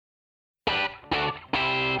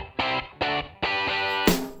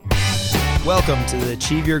Welcome to the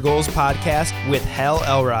Achieve Your Goals podcast with Hal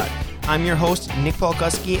Elrod. I'm your host, Nick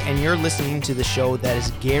Polkuski, and you're listening to the show that is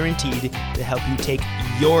guaranteed to help you take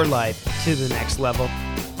your life to the next level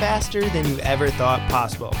faster than you ever thought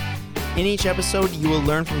possible. In each episode, you will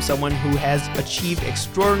learn from someone who has achieved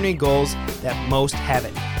extraordinary goals that most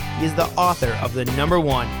haven't. He is the author of the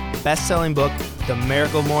 #1 best-selling book, The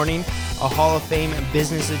Miracle Morning, a Hall of Fame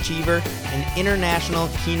business achiever, an international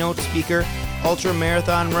keynote speaker, ultra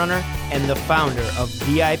marathon runner, and the founder of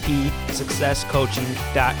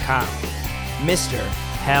VIPSuccessCoaching.com, Mr.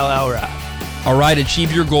 Hal Elrod. All right,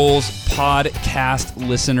 Achieve Your Goals podcast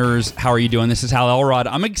listeners, how are you doing? This is Hal Elrod.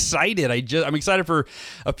 I'm excited. I'm excited for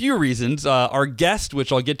a few reasons. Our guest,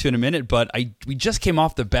 which I'll get to in a minute, but we just came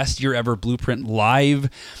off the Best Year Ever Blueprint live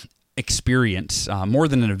experience, more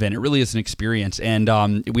than an event. It really is an experience. And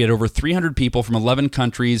we had over 300 people from 11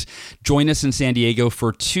 countries join us in San Diego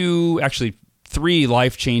for three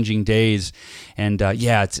life-changing days. And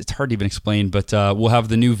it's hard to even explain, but we'll have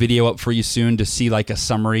the new video up for you soon to see like a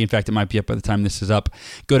summary. In fact, it might be up by the time this is up.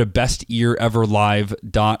 Go to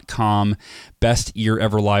bestyeareverlive.com,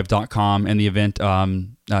 bestyeareverlive.com, and the event,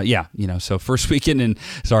 so first weekend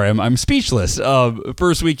I'm speechless.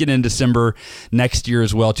 First weekend in December next year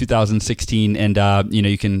as well, 2016. And,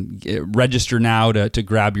 you can register now to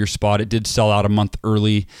grab your spot. It did sell out a month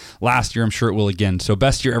early last year. I'm sure it will again. So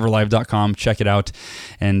bestyeareverlive.com, check it out.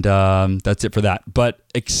 And that's it for that. But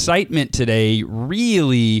excitement today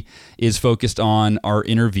really is focused on our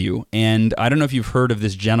interview. And I don't know if you've heard of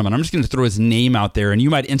this gentleman. I'm just going to throw his name out there, and you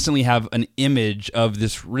might instantly have an image of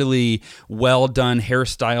this really well done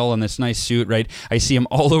hairstyle and this nice suit, right? I see him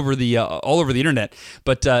all over the internet.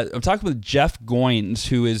 But I'm talking with Jeff Goins,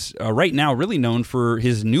 who is right now really known for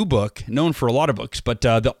his new book, known for a lot of books, but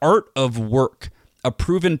The Art of Work, a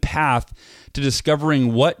proven path to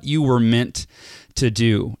discovering what you were meant to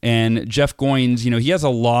do. And Jeff Goins, he has a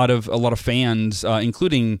lot of fans,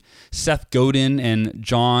 including Seth Godin and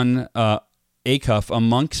John Acuff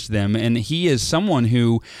amongst them. And he is someone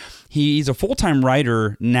who he's a full-time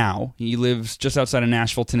writer now. He lives just outside of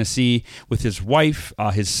Nashville, Tennessee, with his wife,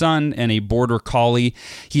 his son, and a border collie.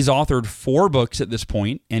 He's authored 4 books at this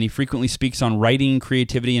point, and he frequently speaks on writing,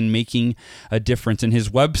 creativity, and making a difference. And his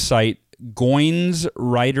website,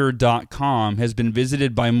 goinswriter.com, has been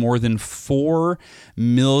visited by more than 4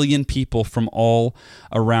 million people from all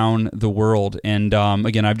around the world. And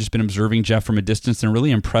again, I've just been observing Jeff from a distance and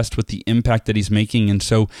really impressed with the impact that he's making. And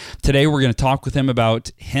so today we're going to talk with him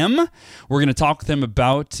about him. We're going to talk with him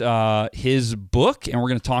about his book, and we're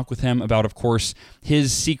going to talk with him about, of course,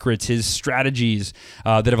 his secrets, his strategies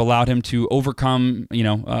that have allowed him to overcome,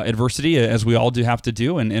 adversity, as we all do have to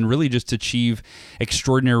do, and really just achieve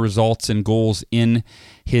extraordinary results and goals in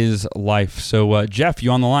his life. So, Jeff,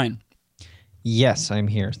 you on the line? Yes, I'm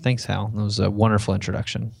here. Thanks, Hal. That was a wonderful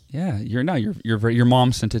introduction. Yeah, your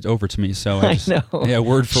mom sent it over to me, so I know. Yeah,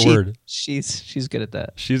 word for word. She's good at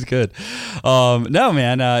that. She's good. No,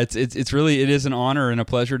 man, it is an honor and a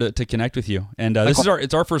pleasure to connect with you. And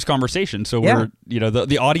it's our first conversation, so we're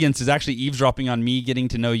the audience is actually eavesdropping on me getting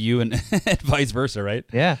to know you and vice versa, right?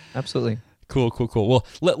 Yeah, absolutely. Cool. Well,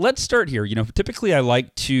 let's start here. Typically I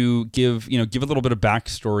like to give a little bit of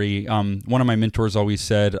backstory. One of my mentors always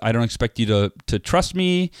said, I don't expect you to trust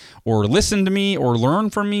me or listen to me or learn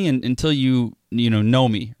from me until you know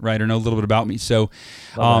me, right? Or know a little bit about me. So,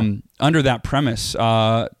 under that premise,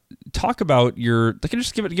 talk about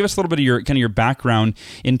just give us a little bit of your background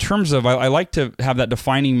in terms of, I like to have that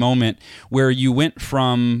defining moment where you went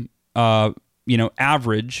from,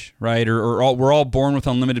 average, right? We're all born with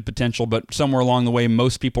unlimited potential, but somewhere along the way,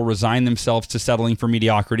 most people resign themselves to settling for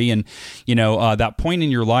mediocrity. And, that point in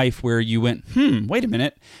your life where you went, wait a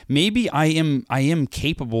minute, maybe I am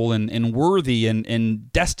capable and worthy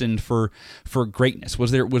and destined for greatness.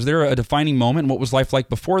 Was there a defining moment? What was life like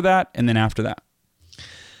before that? And then after that?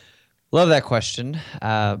 Love that question.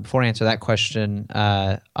 Before I answer that question,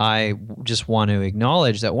 I just want to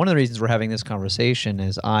acknowledge that one of the reasons we're having this conversation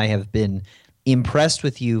is I have been impressed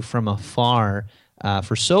with you from afar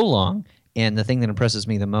for so long, and the thing that impresses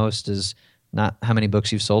me the most is not how many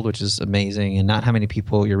books you've sold, which is amazing, and not how many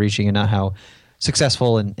people you're reaching, and not how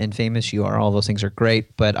successful and famous you are. All those things are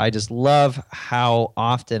great, but I just love how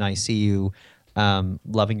often I see you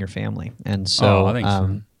loving your family, and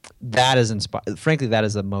so that is frankly, that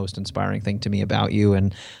is the most inspiring thing to me about you,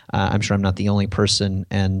 and I'm sure I'm not the only person.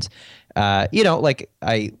 And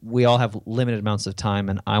we all have limited amounts of time,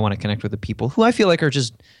 and I want to connect with the people who I feel like are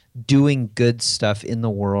just doing good stuff in the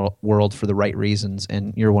world for the right reasons,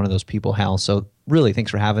 and you're one of those people, Hal. So really,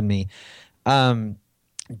 thanks for having me.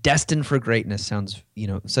 Destined for greatness sounds,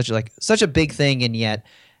 such a big thing, and yet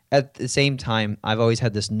at the same time, I've always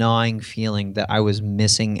had this gnawing feeling that I was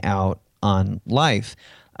missing out on life.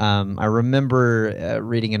 I remember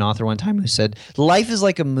reading an author one time who said, life is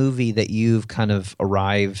like a movie that you've kind of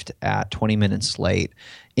arrived at 20 minutes late.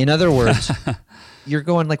 In other words, you're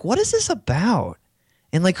going like, what is this about?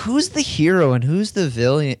 And like, who's the hero and who's the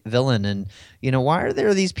villain? And, why are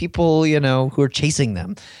there these people, who are chasing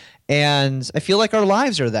them? And I feel like our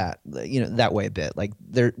lives are that way a bit. Like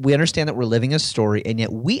we understand that we're living a story, and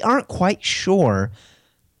yet we aren't quite sure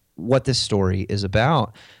what this story is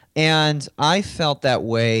about. And I felt that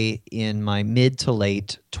way in my mid to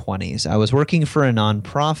late 20s. I was working for a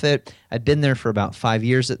nonprofit. I'd been there for about 5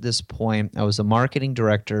 years at this point. I was a marketing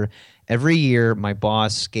director. Every year, my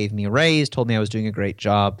boss gave me a raise, told me I was doing a great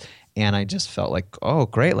job, and I just felt like, oh,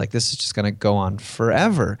 great, like this is just going to go on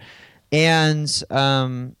forever. And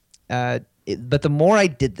but the more I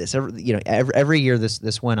did this, every year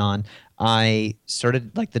this went on, I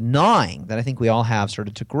started, like, the gnawing that I think we all have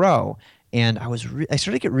started to grow. And I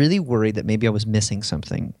started to get really worried that maybe I was missing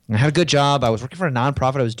something. I had a good job. I was working for a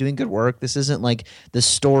nonprofit. I was doing good work. This isn't like the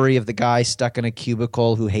story of the guy stuck in a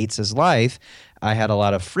cubicle who hates his life. I had a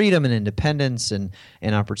lot of freedom and independence and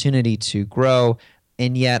an opportunity to grow.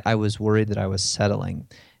 And yet I was worried that I was settling.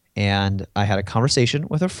 And I had a conversation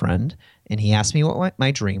with a friend, and he asked me what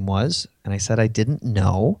my dream was. And I said I didn't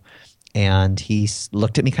know. And he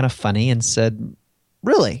looked at me kind of funny and said,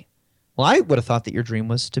 really? Well, I would have thought that your dream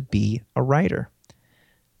was to be a writer.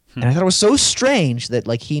 And I thought it was so strange that,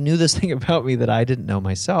 like, he knew this thing about me that I didn't know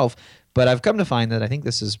myself. But I've come to find that I think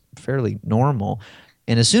this is fairly normal.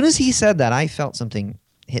 And as soon as he said that, I felt something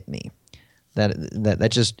hit me. That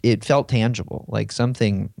just, it felt tangible. Like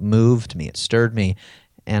something moved me. It stirred me.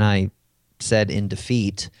 And I said in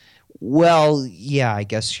defeat, well, yeah, I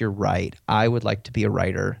guess you're right. I would like to be a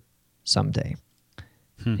writer someday.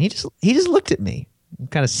 And he just looked at me,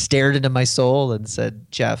 kind of stared into my soul and said,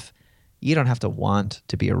 Jeff, you don't have to want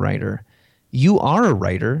to be a writer. You are a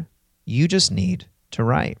writer. You just need to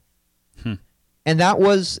write. And that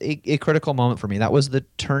was a critical moment for me. That was the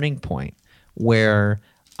turning point where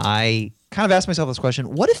I kind of asked myself this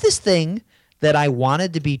question: what if this thing that I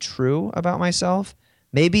wanted to be true about myself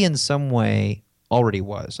maybe in some way already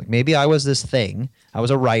was? Like maybe I was this thing, I was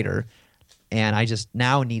a writer, and I just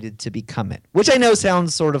now needed to become it. Which I know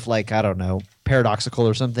sounds sort of like, I don't know, paradoxical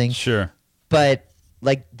or something. Sure. But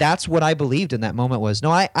like that's what I believed in that moment was, no,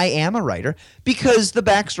 I am a writer. Because the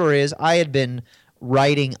backstory is I had been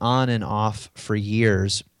writing on and off for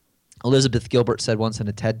years. Elizabeth Gilbert said once in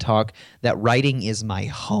a TED Talk that writing is my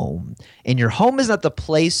home. And your home is not the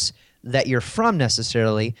place that you're from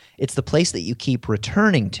necessarily. It's the place that you keep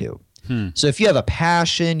returning to. So if you have a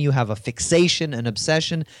passion, you have a fixation, an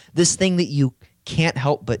obsession, this thing that you can't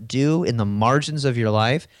help but do in the margins of your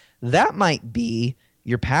life, that might be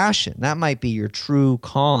your passion. That might be your true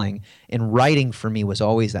calling. And writing for me was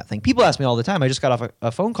always that thing. People ask me all the time. I just got off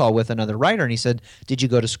a phone call with another writer, and he said, did you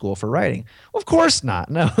go to school for writing? Well, of course not.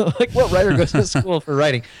 No. Like, what writer goes to school for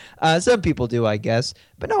writing? Some people do, I guess.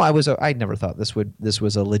 But no, I never thought this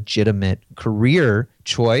was a legitimate career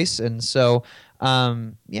choice. And so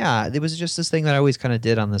it was just this thing that I always kind of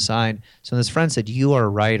did on the side. So this friend said, you are a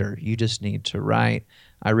writer. You just need to write.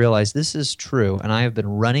 I realized this is true, and I have been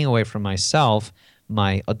running away from myself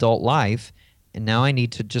my adult life, and now I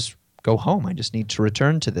need to just go home. I just need to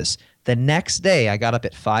return to this. The next day, I got up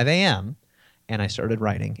at 5 a.m. and I started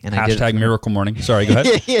writing. And Hashtag miracle morning. Sorry, go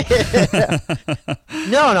ahead.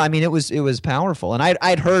 No, I mean, it was powerful. And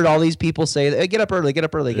I'd heard all these people say, hey, get up early, get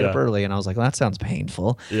up early, get up early. And I was like, well, that sounds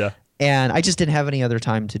painful. Yeah. And I just didn't have any other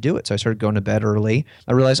time to do it. So I started going to bed early.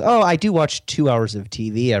 I realized, I do watch 2 hours of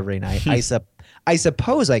TV every night. I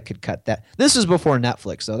suppose I could cut that. This was before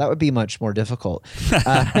Netflix, so that would be much more difficult.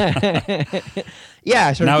 Yeah.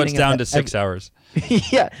 Now it's down to 6 hours.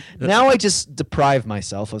 Yeah. Now I just deprive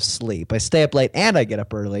myself of sleep. I stay up late and I get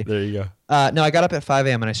up early. There you go. No, I got up at 5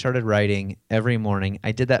 a.m. and I started writing every morning.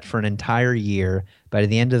 I did that for an entire year. By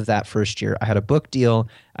the end of that first year, I had a book deal.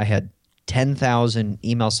 I had 10,000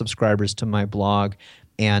 email subscribers to my blog.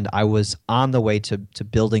 And I was on the way to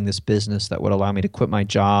building this business that would allow me to quit my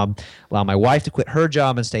job, allow my wife to quit her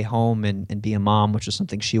job and stay home and be a mom, which was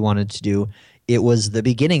something she wanted to do. It was the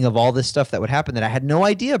beginning of all this stuff that would happen that I had no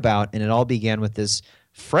idea about. And it all began with this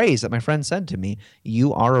phrase that my friend said to me: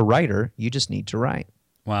 you are a writer, you just need to write.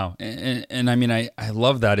 Wow. And I mean, I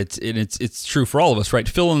love that. It's true for all of us, right?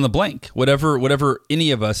 Fill in the blank, whatever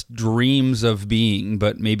any of us dreams of being,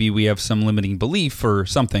 but maybe we have some limiting belief or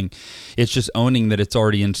something. It's just owning that it's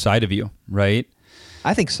already inside of you, right?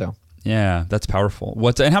 I think so. Yeah, that's powerful.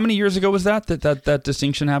 And how many years ago was that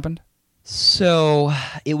distinction happened? So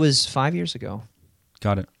it was 5 years ago.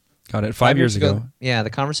 Got it. Got it. 5 years ago. Yeah, the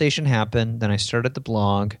conversation happened. Then I started the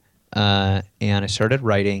blog, and I started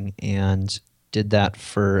writing and did that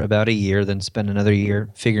for about a year. Then spent another year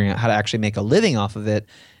figuring out how to actually make a living off of it,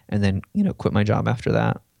 and then quit my job after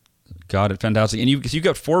that. Got it. Fantastic. And you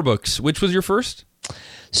got 4 books. Which was your first?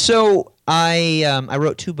 So I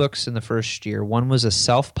wrote 2 books in the first year. One was a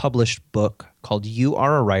self-published book called "You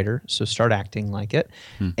Are a Writer," so start acting like it,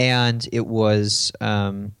 and it was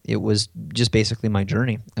just basically my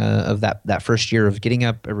journey of that first year of getting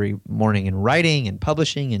up every morning and writing and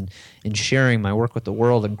publishing and sharing my work with the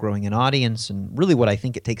world and growing an audience and really what I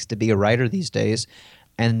think it takes to be a writer these days.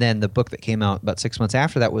 And then the book that came out about 6 months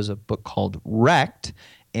after that was a book called Wrecked,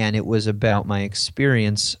 and it was about my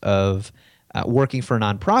experience of working for a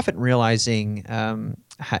nonprofit and realizing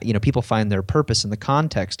people find their purpose in the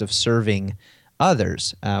context of serving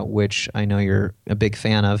others, which I know you're a big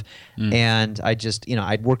fan of. And I just,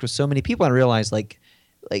 I'd worked with so many people and realized like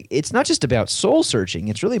it's not just about soul searching.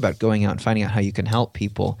 It's really about going out and finding out how you can help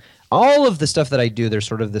people. All of the stuff that I do, there's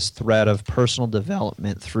sort of this thread of personal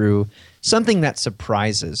development through something that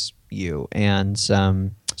surprises you. And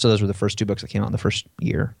so those were the first 2 books that came out in the first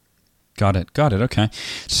year. Got it. Okay.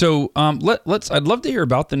 So I'd love to hear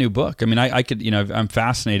about the new book. I mean, I could, I'm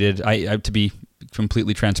fascinated. I to be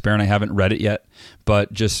completely transparent, I haven't read it yet,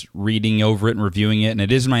 but just reading over it and reviewing it, and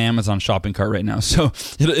it is in my Amazon shopping cart right now, so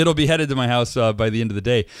it'll be headed to my house by the end of the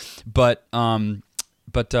day. But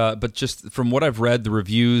just from what I've read, the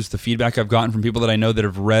reviews, the feedback I've gotten from people that I know that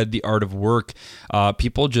have read The Art of Work,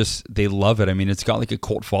 people they love it. I mean, it's got like a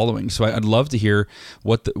cult following. So I'd love to hear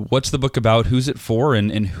what's the book about, who's it for,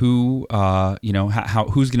 and who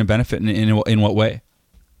who's going to benefit in what way.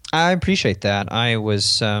 I appreciate that. I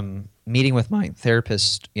was meeting with my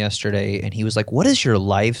therapist yesterday, and he was like, "What is your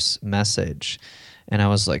life's message?" And I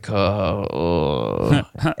was like, "Oh,"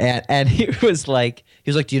 and he was like,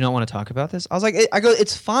 "Do you not want to talk about this?" I was like,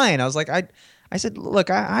 "It's fine." I was like, I said, "Look,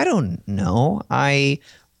 I don't know. I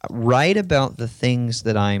write about the things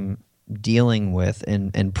that I'm dealing with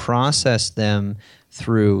and process them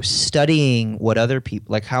through studying what other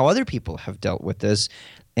people, like how other people have dealt with this,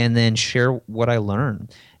 and then share what I learn."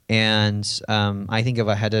 And I think if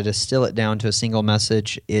I had to distill it down to a single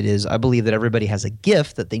message, it is, I believe that everybody has a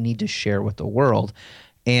gift that they need to share with the world.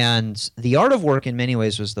 And The Art of Work in many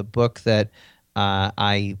ways was the book that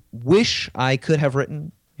I wish I could have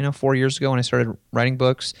written 4 years ago when I started writing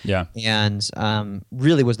books. Yeah. And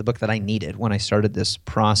really was the book that I needed when I started this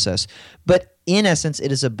process. But in essence,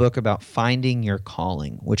 it is a book about finding your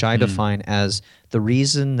calling, which I define as the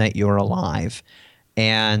reason that you're alive.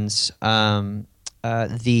 And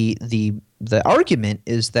the argument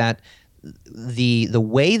is that the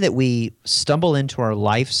way that we stumble into our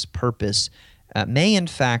life's purpose may in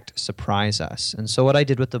fact surprise us. And so what I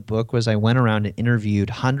did with the book was I went around and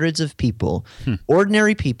interviewed hundreds of people,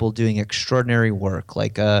 ordinary people doing extraordinary work,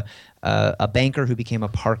 like a banker who became a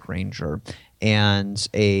park ranger, and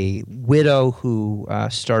a widow who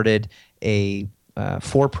started a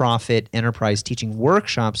for-profit enterprise teaching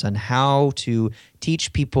workshops on how to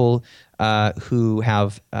teach people who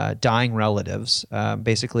have dying relatives,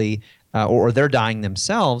 basically, or they're dying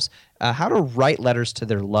themselves, how to write letters to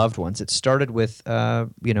their loved ones. It started with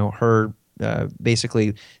her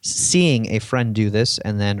basically seeing a friend do this,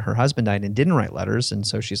 and then her husband died and didn't write letters, and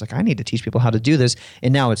so she's like, I need to teach people how to do this.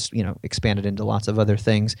 And now it's expanded into lots of other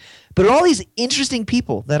things. But all these interesting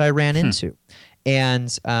people that I ran into,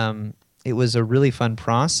 and it was a really fun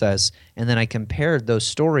process. And then I compared those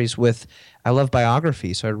stories with, I love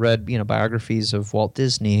biographies. So I read, biographies of Walt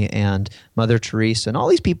Disney and Mother Teresa and all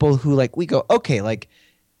these people who we go, okay,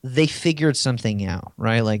 they figured something out,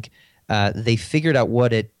 right? They figured out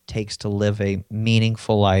what it takes to live a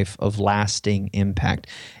meaningful life of lasting impact.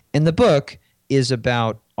 And the book is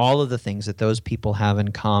about all of the things that those people have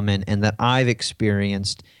in common and that I've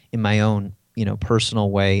experienced in my own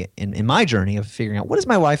personal way in my journey of figuring out what is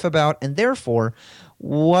my life about, and therefore,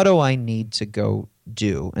 what do I need to go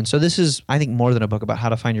do? And so this is, I think, more than a book about how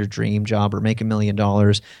to find your dream job or make $1 million.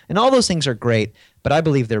 And all those things are great, but I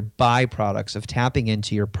believe they're byproducts of tapping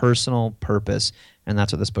into your personal purpose, and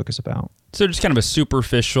that's what this book is about. So just kind of a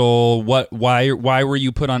superficial, why were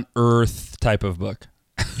you put on Earth type of book?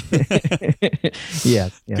 Yeah.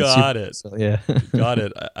 Got it. So, yeah. Got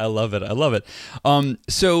it. I love it.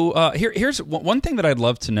 So here's one thing that I'd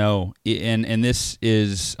love to know, and this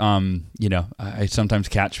is, I sometimes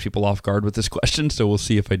catch people off guard with this question, so we'll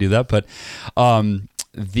see if I do that. But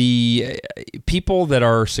the people that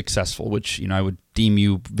are successful, which I would deem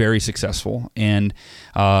you very successful. And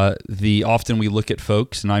often we look at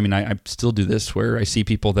folks, and I still do this, where I see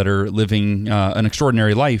people that are living an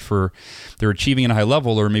extraordinary life, or they're achieving at a high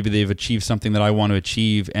level, or maybe they've achieved something that I want to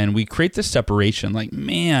achieve, and we create this separation. Like,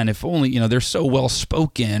 man, if only they're so well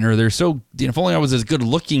spoken, or they're so if only I was as good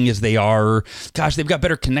looking as they are, or gosh, they've got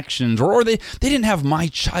better connections, or they didn't have my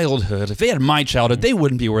childhood. If they had my childhood, they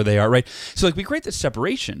wouldn't be where they are, right? So like we create this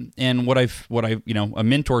separation. And what a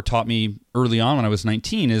mentor taught me early on when I was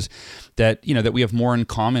 19 is that that we have more in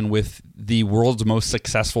common with the world's most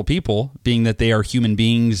successful people, being that they are human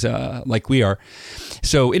beings like we are.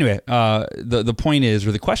 So anyway, the point is,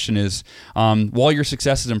 or the question is, while your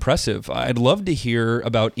success is impressive, I'd love to hear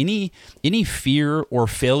about any fear or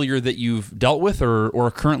failure that you've dealt with or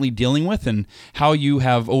are currently dealing with, and how you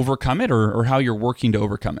have overcome it, or how you're working to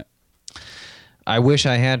overcome it. I wish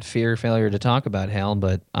I had fear failure to talk about, Hal,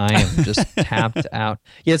 but I am just tapped out.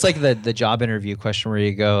 Yeah, it's like the job interview question where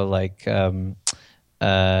you go like, my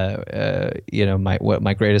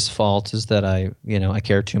greatest fault is that I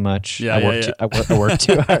care too much. I work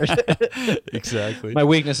too hard. Exactly. My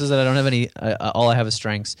weakness is that I don't have any. All I have is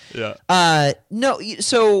strengths. Yeah. No.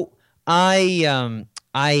 So I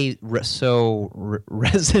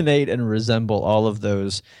resonate and resemble all of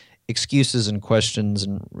those excuses and questions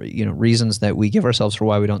and reasons that we give ourselves for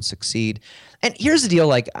why we don't succeed. And here's the deal: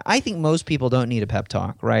 like, I think most people don't need a pep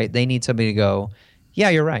talk, right? They need somebody to go, "Yeah,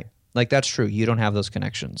 you're right. Like, that's true. You don't have those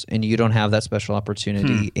connections, and you don't have that special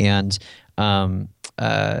opportunity. And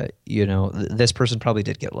this person probably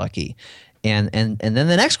did get lucky." And then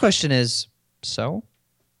the next question is, so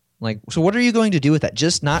what are you going to do with that?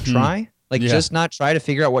 Just not try? Just not try to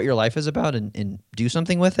figure out what your life is about and do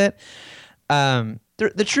something with it?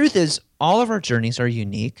 The truth is, all of our journeys are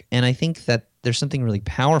unique, and I think that there's something really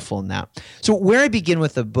powerful in that. So where I begin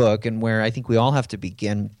with the book, and where I think we all have to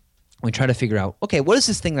begin, we try to figure out, okay, what is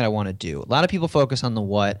this thing that I want to do? A lot of people focus on the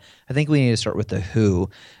what. I think we need to start with the who.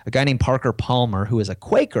 A guy named Parker Palmer, who is a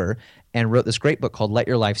Quaker and wrote this great book called Let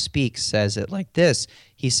Your Life Speak, says it like this.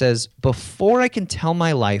 He says, before I can tell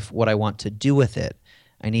my life what I want to do with it,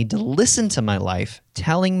 I need to listen to my life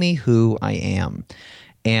telling me who I am.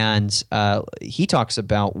 And he talks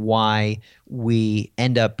about why we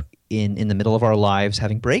end up in the middle of our lives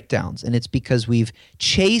having breakdowns, and it's because we've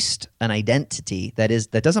chased an identity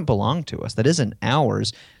that doesn't belong to us, that isn't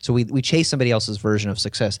ours. So we chase somebody else's version of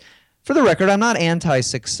success. For the record, I'm not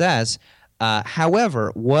anti-success.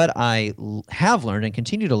 However, what I have learned and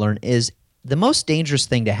continue to learn is the most dangerous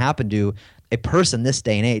thing to happen to a person this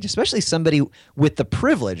day and age, especially somebody with the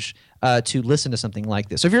privilege to listen to something like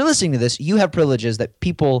this. So if you're listening to this, you have privileges that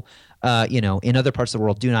people in other parts of the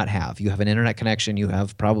world do not have. You have an internet connection. You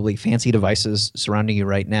have probably fancy devices surrounding you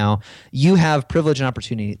right now. You have privilege and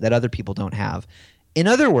opportunity that other people don't have. In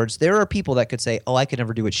other words, there are people that could say, oh, I could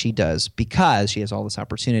never do what she does because she has all this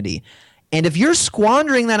opportunity. And if you're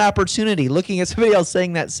squandering that opportunity, looking at somebody else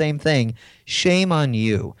saying that same thing, shame on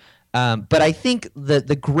you. But I think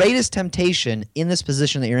the greatest temptation in this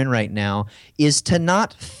position that you're in right now is to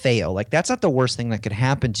not fail. Like, that's not the worst thing that could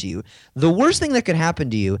happen to you. The worst thing that could happen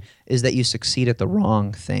to you is that you succeed at the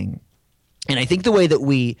wrong thing. And I think the way that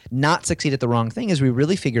we not succeed at the wrong thing is we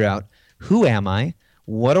really figure out, who am I?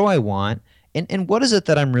 What do I want? And what is it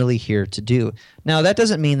that I'm really here to do? Now, that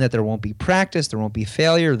doesn't mean that there won't be practice, there won't be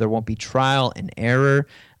failure, there won't be trial and error.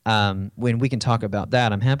 When we can talk about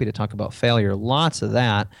that, I'm happy to talk about failure, lots of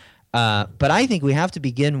that. But I think we have to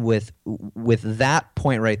begin with that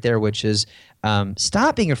point right there, which is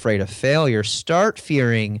stop being afraid of failure. Start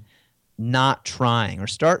fearing not trying, or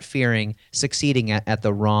start fearing succeeding at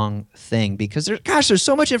the wrong thing. Because there's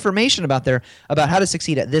so much information about how to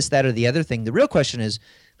succeed at this, that, or the other thing. The real question is,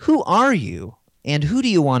 who are you? And who do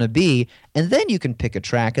you want to be? And then you can pick a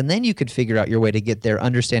track, and then you can figure out your way to get there,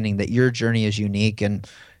 understanding that your journey is unique. And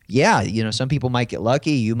yeah, some people might get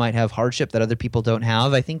lucky. You might have hardship that other people don't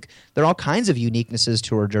have. I think there are all kinds of uniquenesses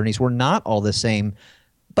to our journeys. We're not all the same.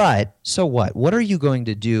 But so what? What are you going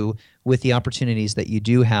to do with the opportunities that you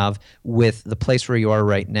do have, with the place where you are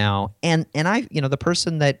right now? And I, the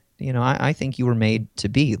person that, I think you were made to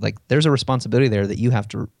be. Like, there's a responsibility there that you have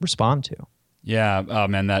to respond to. Yeah,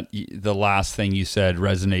 man, the last thing you said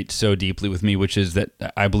resonates so deeply with me, which is that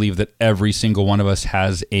I believe that every single one of us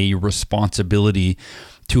has a responsibility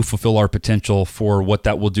to fulfill our potential for what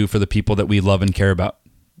that will do for the people that we love and care about,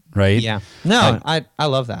 right? Yeah. No, I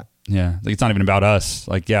love that. Yeah, like, it's not even about us.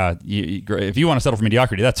 Like, yeah, if you want to settle for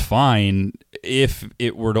mediocrity, that's fine. if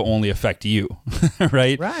it were to only affect you,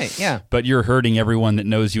 right? Right, yeah. But you're hurting everyone that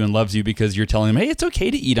knows you and loves you because you're telling them, hey, it's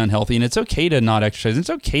okay to eat unhealthy, and it's okay to not exercise, and it's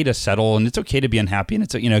okay to settle, and it's okay to be unhappy, and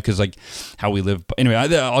it's, because like how we live. Anyway,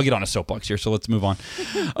 I'll get on a soapbox here, so let's move on.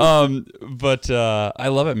 But I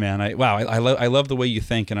love it, man. I love the way you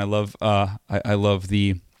think, and I love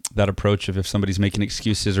that approach of if somebody's making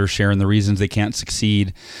excuses or sharing the reasons they can't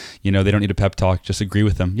succeed, they don't need a pep talk. Just agree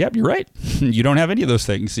with them. Yep, you're right. You don't have any of those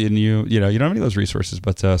things, and you don't have any of those resources.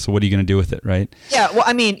 But so what are you going to do with it, right? Yeah. Well,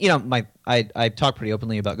 I mean, I talk pretty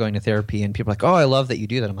openly about going to therapy, and people are like, "Oh, I love that you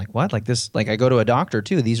do that." I'm like, "What? Like this? Like I go to a doctor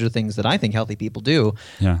too. These are things that I think healthy people do."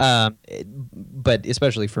 Yeah. But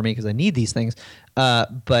especially for me because I need these things.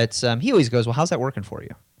 But he always goes, "Well, how's that working for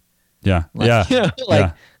you?" Yeah. Like,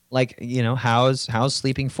 Yeah. How's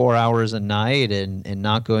sleeping 4 hours a night and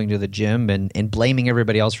not going to the gym and blaming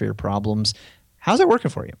everybody else for your problems? How's that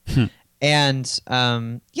working for you? And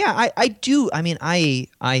I do. I mean, I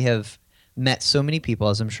have met so many people,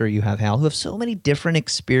 as I'm sure you have, Hal, who have so many different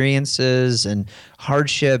experiences and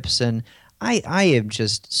hardships, and I am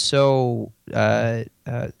just so I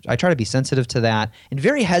try to be sensitive to that and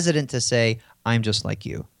very hesitant to say I'm just like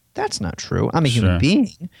you. That's not true. I'm a human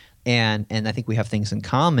being. And I think we have things in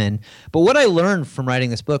common. But what I learned from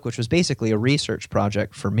writing this book, which was basically a research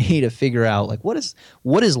project for me to figure out, like, what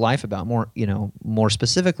is life about? More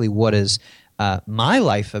specifically, what is my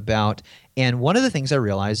life about? And one of the things I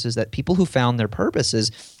realized is that people who found their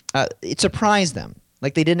purposes, it surprised them.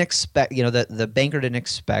 Like they didn't expect, the banker didn't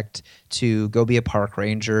expect to go be a park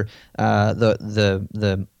ranger.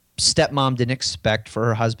 The stepmom didn't expect for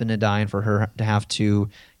her husband to die and for her to have to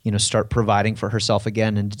start providing for herself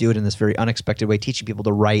again, and to do it in this very unexpected way, teaching people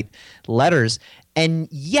to write letters. And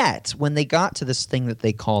yet, when they got to this thing that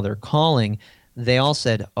they call their calling, they all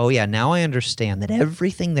said, oh yeah, now I understand that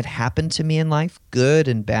everything that happened to me in life, good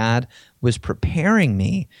and bad, was preparing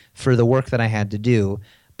me for the work that I had to do.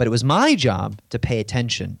 But it was my job to pay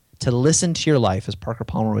attention, to listen to your life, as Parker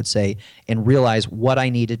Palmer would say, and realize what I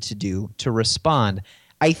needed to do to respond.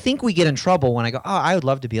 I think we get in trouble when I go, oh, I would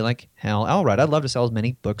love to be like Hal Elrod. I'd love to sell as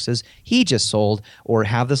many books as he just sold, or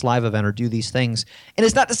have this live event, or do these things. And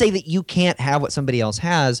it's not to say that you can't have what somebody else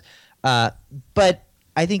has, but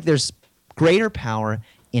I think there's greater power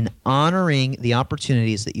in honoring the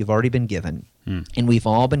opportunities that you've already been given. And we've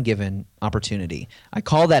all been given opportunity. I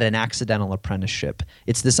call that an accidental apprenticeship.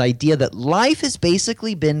 It's this idea that life has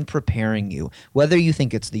basically been preparing you, whether you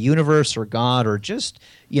think it's the universe or God or just,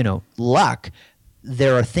 luck.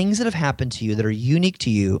 There are things that have happened to you that are unique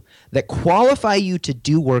to you that qualify you to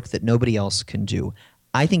do work that nobody else can do.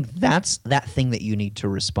 I think that's that thing that you need to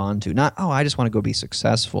respond to. Not, I just want to go be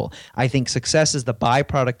successful. I think success is the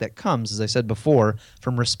byproduct that comes, as I said before,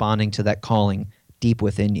 from responding to that calling deep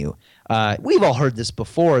within you. We've all heard this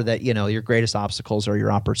before, that your greatest obstacles are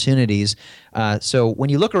your opportunities. So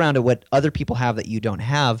when you look around at what other people have that you don't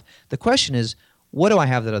have, the question is, what do I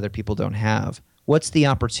have that other people don't have? What's the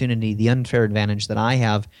opportunity, the unfair advantage that I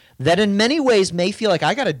have that in many ways may feel like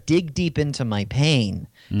I got to dig deep into my pain?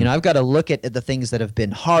 I've got to look at the things that have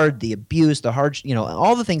been hard, the abuse, the hard,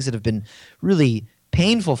 all the things that have been really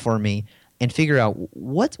painful for me, and figure out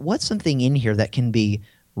what's something in here that can be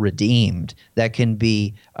redeemed, that can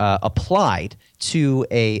be applied to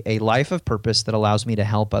a life of purpose that allows me to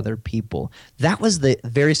help other people. That was the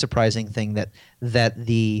very surprising thing, that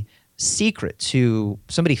the secret to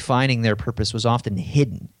somebody finding their purpose was often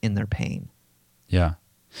hidden in their pain. Yeah.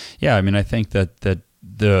 I mean, I think that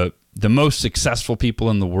the most successful people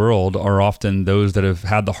in the world are often those that have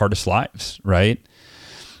had the hardest lives, right?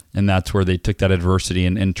 And that's where they took that adversity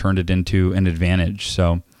and turned it into an advantage.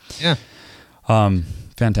 So, yeah.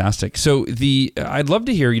 Fantastic. So I'd love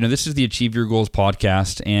to hear, this is the Achieve Your Goals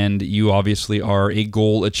podcast, and you obviously are a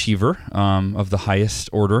goal achiever of the highest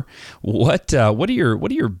order. What are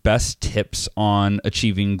your best tips on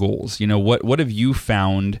achieving goals? What have you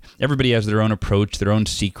found? Everybody has their own approach, their own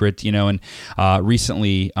secret, and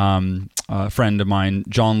recently a friend of mine,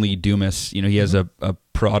 John Lee Dumas, he has a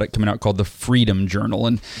product coming out called the Freedom Journal,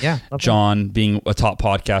 and John, being a top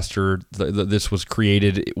podcaster, this was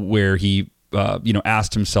created where he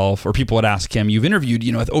asked himself, or people would ask him, you've interviewed,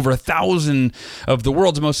 over 1,000 of the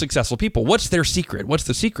world's most successful people. What's their secret? What's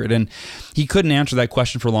the secret? And he couldn't answer that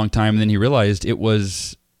question for a long time. And then he realized it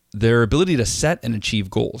was their ability to set and achieve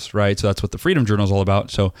goals, right? So that's what the Freedom Journal is all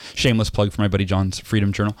about. So shameless plug for my buddy John's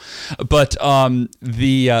Freedom Journal. But so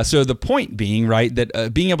the point being, right,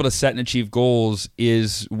 that being able to set and achieve goals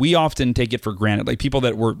is, we often take it for granted. Like people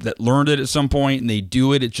that learned it at some point and they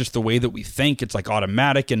do it. It's just the way that we think. It's like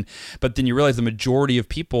automatic. But then you realize the majority of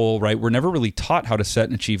people, right, were never really taught how to set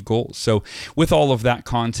and achieve goals. So with all of that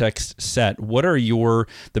context set, what are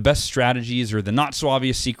the best strategies or the not so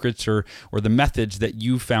obvious secrets or the methods that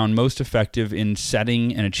you found most effective in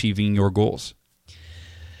setting and achieving your goals?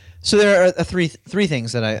 So there are three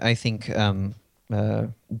things that I think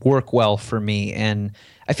work well for me, and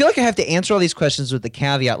I feel like I have to answer all these questions with the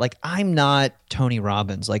caveat, like I'm not Tony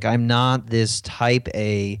Robbins, like I'm not this type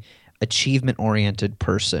A achievement-oriented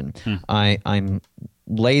person. I'm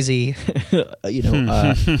lazy,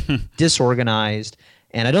 disorganized.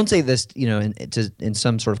 And I don't say this, in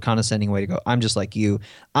some sort of condescending way to go, I'm just like you.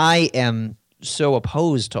 I am so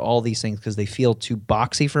opposed to all these things because they feel too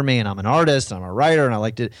boxy for me, and I'm an artist, and I'm a writer, and I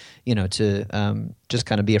like to, just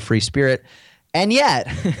kind of be a free spirit. And yet,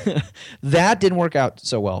 that didn't work out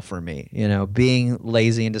so well for me, being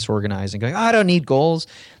lazy and disorganized and going, I don't need goals.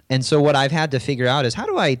 And so what I've had to figure out is, how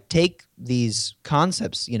do I take these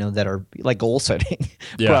concepts, that are like goal setting,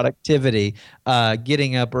 productivity,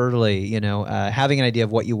 getting up early, having an idea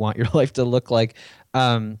of what you want your life to look like,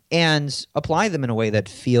 and apply them in a way that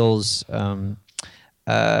feels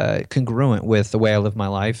congruent with the way I live my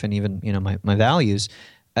life and even, my values.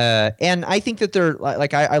 And I think that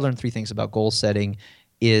I learned three things about goal setting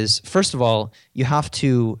is, first of all, you have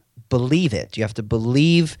to believe it. You have to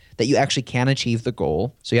believe that you actually can achieve the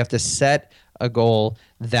goal. So you have to set a goal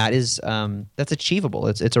that is that's achievable.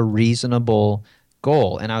 It's a reasonable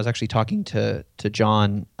goal. And I was actually talking to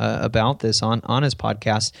John about this on his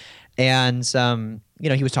podcast, and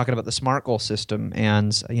he was talking about the SMART goal system,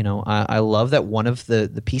 and I love that one of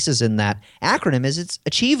the pieces in that acronym is it's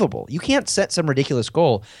achievable. You can't set some ridiculous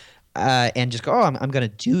goal and just go, I'm going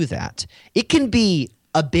to do that. It can be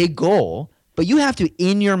a big goal, but you have to,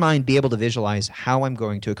 in your mind, be able to visualize how I'm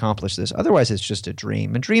going to accomplish this. Otherwise, it's just a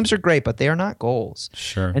dream. And dreams are great, but they are not goals.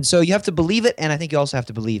 Sure. And so you have to believe it, and I think you also have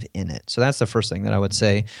to believe in it. So that's the first thing that I would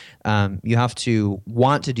say. You have to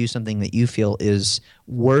want to do something that you feel is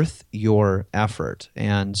worth your effort.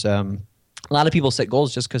 And a lot of people set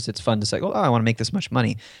goals just because it's fun to say, I want to make this much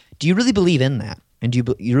money. Do you really believe in that? And do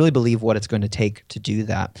you really believe what it's going to take to do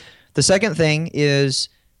that? The second thing is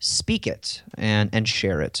speak it and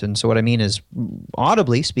share it. And so what I mean is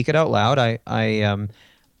audibly speak it out loud. I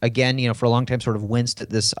again, for a long time sort of winced at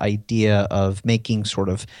this idea of making sort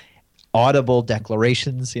of audible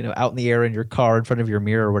declarations, out in the air in your car in front of your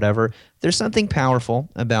mirror or whatever. There's something powerful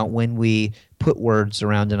about when we put words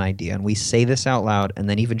around an idea and we say this out loud and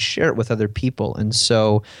then even share it with other people. And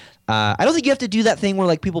so I don't think you have to do that thing where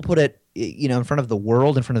like people put it, in front of the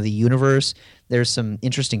world, in front of the universe. There's some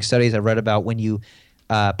interesting studies I've read about when you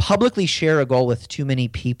publicly share a goal with too many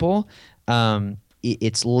people,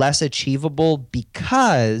 it's less achievable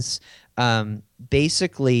because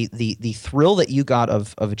basically the thrill that you got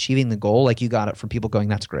of achieving the goal, like you got it from people going,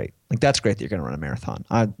 that's great. Like, that's great that you're going to run a marathon.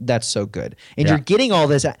 That's so good. And you're getting all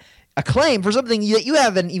this acclaim for something that you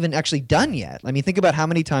haven't even actually done yet. I mean, think about how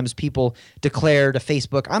many times people declare to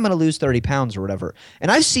Facebook, I'm going to lose 30 pounds or whatever. And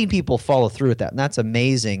I've seen people follow through with that, and that's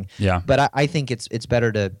amazing. Yeah. But I think it's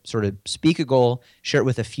better to sort of speak a goal, share it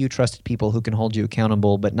with a few trusted people who can hold you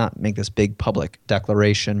accountable, but not make this big public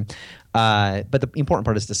declaration. But the important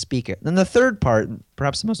part is to speak it. And then the third part,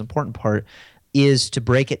 perhaps the most important part, is to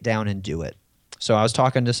break it down and do it. So I was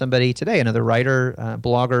talking to somebody today, another writer,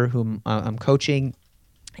 blogger whom I'm coaching,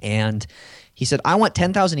 and he said, I want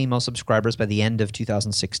 10,000 email subscribers by the end of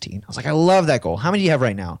 2016. I was like, I love that goal. How many do you have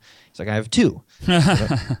right now? He's like, I have 2.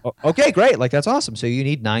 Like, okay, great. Like, that's awesome. So you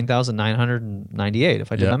need 9,998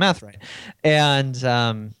 if I did my math right. And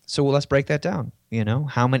so let's break that down.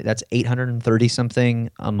 How many? That's 830 something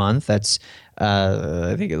a month. That's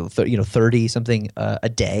I think 30 something a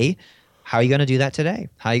day. How are you going to do that today?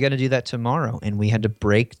 How are you going to do that tomorrow? And we had to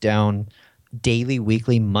break down daily,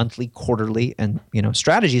 weekly, monthly, quarterly, and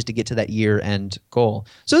strategies to get to that year-end goal.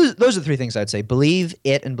 So those are the 3 things I'd say: believe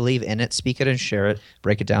it and believe in it, speak it and share it,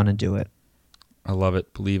 break it down and do it. I love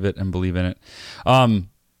it. Believe it and believe in it. I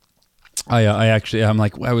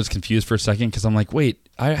was confused for a second because I'm like, wait,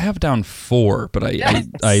 I have down 4, but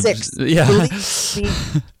I 6. Yeah.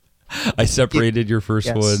 I separated your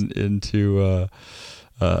first one into.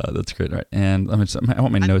 That's great, right? And I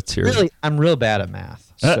want my notes here. I'm real bad at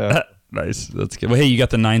math. So. Nice. That's good. Well, hey, you got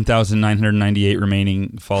the 9,998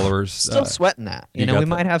 remaining followers. Still sweating that. We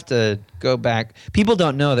might have to go back. People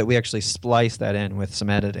don't know that we actually splice that in with some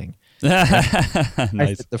editing.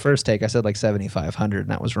 Nice. The first take, I said like 7,500, and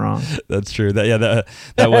that was wrong. That's true. That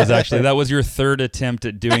was actually that was your third attempt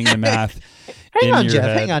at doing the math. Hang on, your Jeff.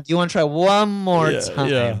 head. Hang on. Do you want to try one more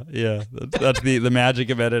time? Yeah. That's the magic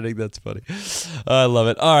of editing. That's funny. I love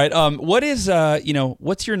it. All right. What is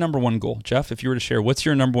what's your number one goal, Jeff? If you were to share, what's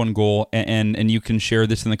your number one goal? And you can share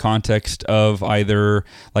this in the context of either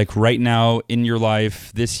like right now in your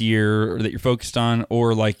life this year that you're focused on,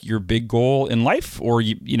 or like your big goal in life, or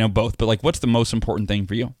both. But like, what's the most important thing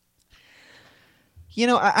for you?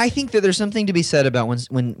 I think that there's something to be said about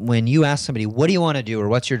when you ask somebody, what do you want to do or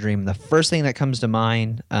what's your dream? The first thing that comes to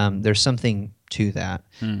mind, there's something to that.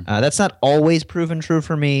 That's not always proven true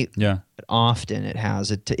for me, but often it has.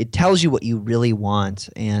 It tells you what you really want,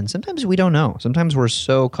 and sometimes we don't know. Sometimes we're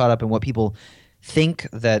so caught up in what people think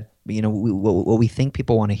that, what we think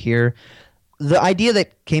people want to hear. The idea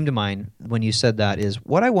that came to mind when you said that is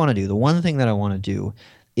what I want to do. The one thing that I want to do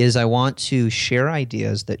is I want to share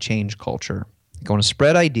ideas that change culture. I want to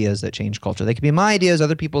spread ideas that change culture. They could be my ideas,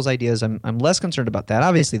 other people's ideas. I'm less concerned about that.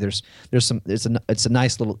 Obviously, there's some. It's a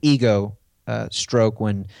nice little ego stroke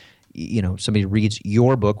when somebody reads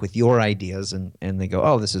your book with your ideas and they go,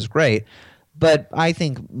 oh, this is great. But I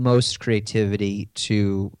think most creativity,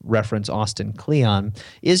 to reference Austin Kleon,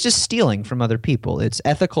 is just stealing from other people. It's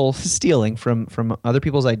ethical stealing from other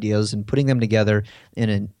people's ideas and putting them together in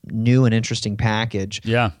a new and interesting package.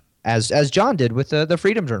 Yeah. As John did with the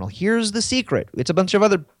Freedom Journal. Here's the secret. It's a bunch of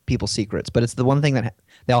other people's secrets, but it's the one thing that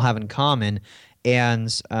they all have in common. And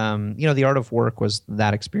The Art of Work was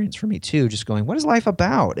that experience for me too. Just going, what is life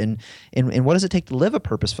about, and what does it take to live a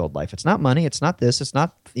purpose-filled life? It's not money. It's not this. It's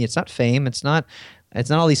not fame. It's not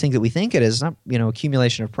all these things that we think it is. It's not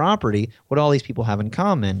accumulation of property. What do all these people have in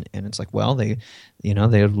common? And it's like, well,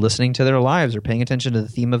 they're listening to their lives, or paying attention to the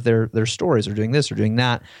theme of their stories, or doing this or doing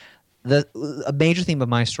that. A major theme of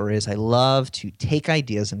my story is I love to take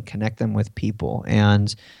ideas and connect them with people.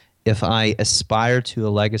 And if I aspire to a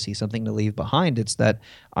legacy, something to leave behind, it's that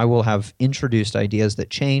I will have introduced ideas that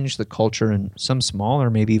change the culture in some small or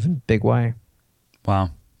maybe even big way. Wow.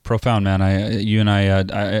 Profound, man.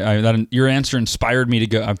 Your answer inspired me to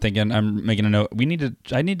go. I'm thinking, I'm making a note.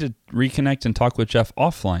 I need to reconnect and talk with Jeff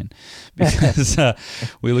offline, because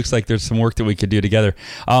looks like there's some work that we could do together.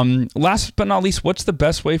 Last but not least, what's the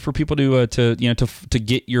best way for people to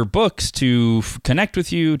get your books, to connect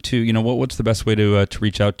with you, what's the best way to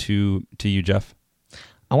reach out to you, Jeff?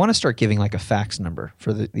 I want to start giving like a fax number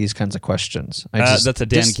for these kinds of questions. That's a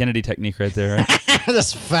Dan Kennedy technique right there, right?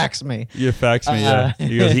 Just fax me. You fax me, yeah.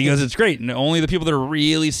 He goes, it's great. And only the people that are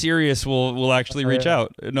really serious will actually reach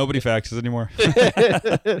out. Nobody faxes anymore.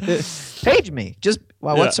 Page me.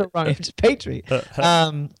 What's so wrong? Just page me. Go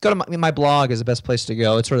to my blog is the best place to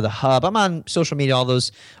go. It's sort of the hub. I'm on social media, all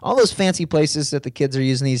those fancy places that the kids are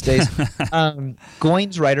using these days.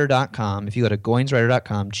 Goinswriter.com. If you go to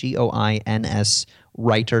goinswriter.com, GOINS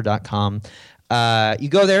writer.com. You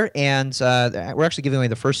go there, and we're actually giving away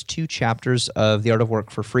the first 2 chapters of The Art of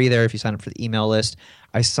Work for free there if you sign up for the email list.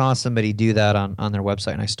 I saw somebody do that on their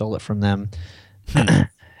website, and I stole it from them.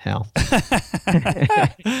 Hell.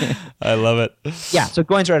 I love it. Yeah, so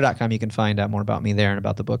goinswriter.com, you can find out more about me there and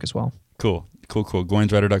about the book as well. Cool.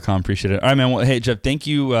 Goinswriter.com. Appreciate it. All right, man. Well, hey, Jeff, thank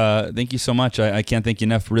you so much. I can't thank you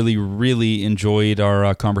enough. Really, really enjoyed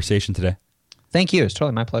our conversation today. Thank you. It's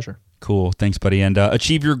totally my pleasure. Cool. Thanks, buddy. And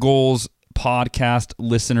Achieve Your Goals podcast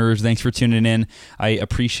listeners, thanks for tuning in. I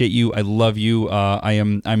appreciate you. I love you.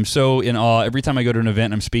 I'm so in awe every time I go to an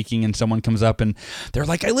event, I'm speaking, and someone comes up and they're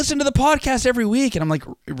like, I listen to the podcast every week. And I'm like,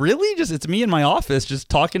 really? It's me in my office just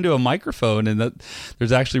talking to a microphone, and that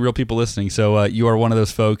there's actually real people listening. So you are one of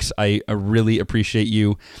those folks. I really appreciate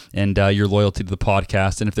you and your loyalty to the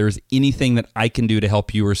podcast. And if there's anything that I can do to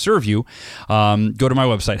help you or serve you, go to my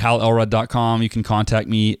website, halelrod.com. You can contact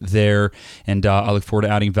me there, and I look forward to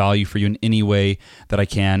adding value for you in any way that I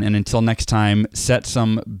can. And until next time, set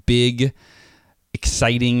some big,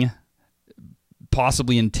 exciting,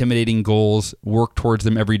 possibly intimidating goals. Work towards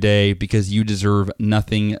them every day, because you deserve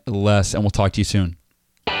nothing less. And we'll talk to you soon.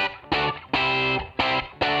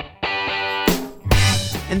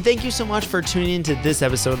 And thank you so much for tuning into this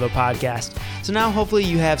episode of the podcast. So now hopefully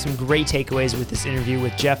you have some great takeaways with this interview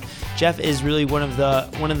with Jeff. Jeff is really one of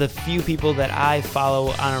the few people that I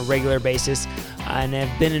follow on a regular basis, and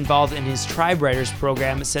have been involved in his Tribe Writers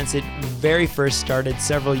program since it very first started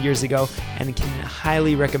several years ago, and can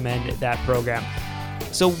highly recommend that program.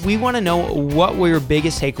 So we want to know what were your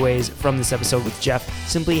biggest takeaways from this episode with Jeff.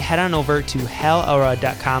 Simply head on over to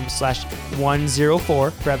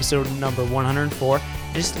halelrod.com/104 for episode number 104,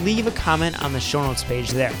 and just leave a comment on the show notes page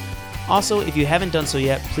there. Also, if you haven't done so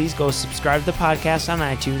yet, please go subscribe to the podcast on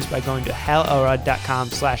iTunes by going to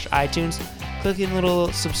halelrod.com/iTunes, clicking the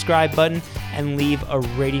little subscribe button, and leave a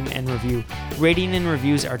rating and review. Rating and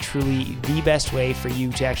reviews are truly the best way for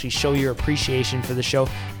you to actually show your appreciation for the show,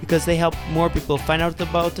 because they help more people find out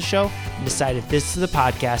about the show and decide if this is the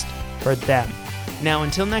podcast for them. Now,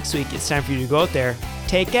 until next week, it's time for you to go out there,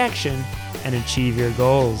 take action, and achieve your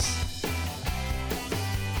goals.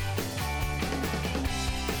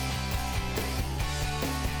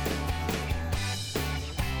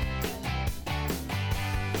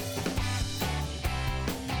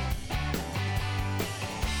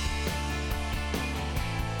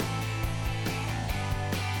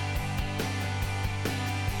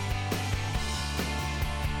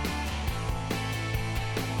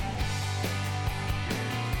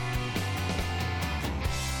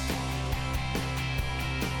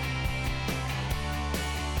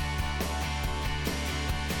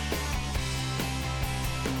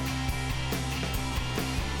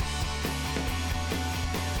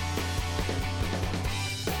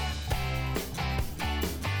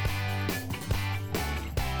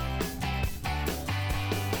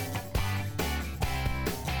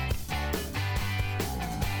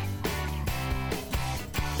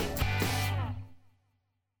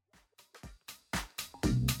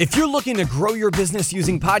 If you're looking to grow your business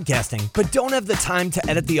using podcasting, but don't have the time to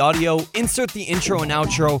edit the audio, insert the intro and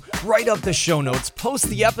outro, write up the show notes, post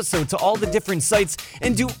the episode to all the different sites,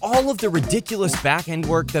 and do all of the ridiculous back-end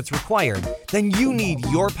work that's required, then you need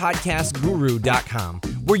yourpodcastguru.com,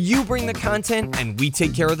 where you bring the content and we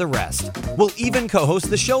take care of the rest. We'll even co-host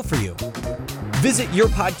the show for you. Visit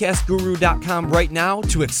yourpodcastguru.com right now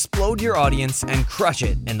to explode your audience and crush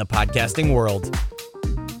it in the podcasting world.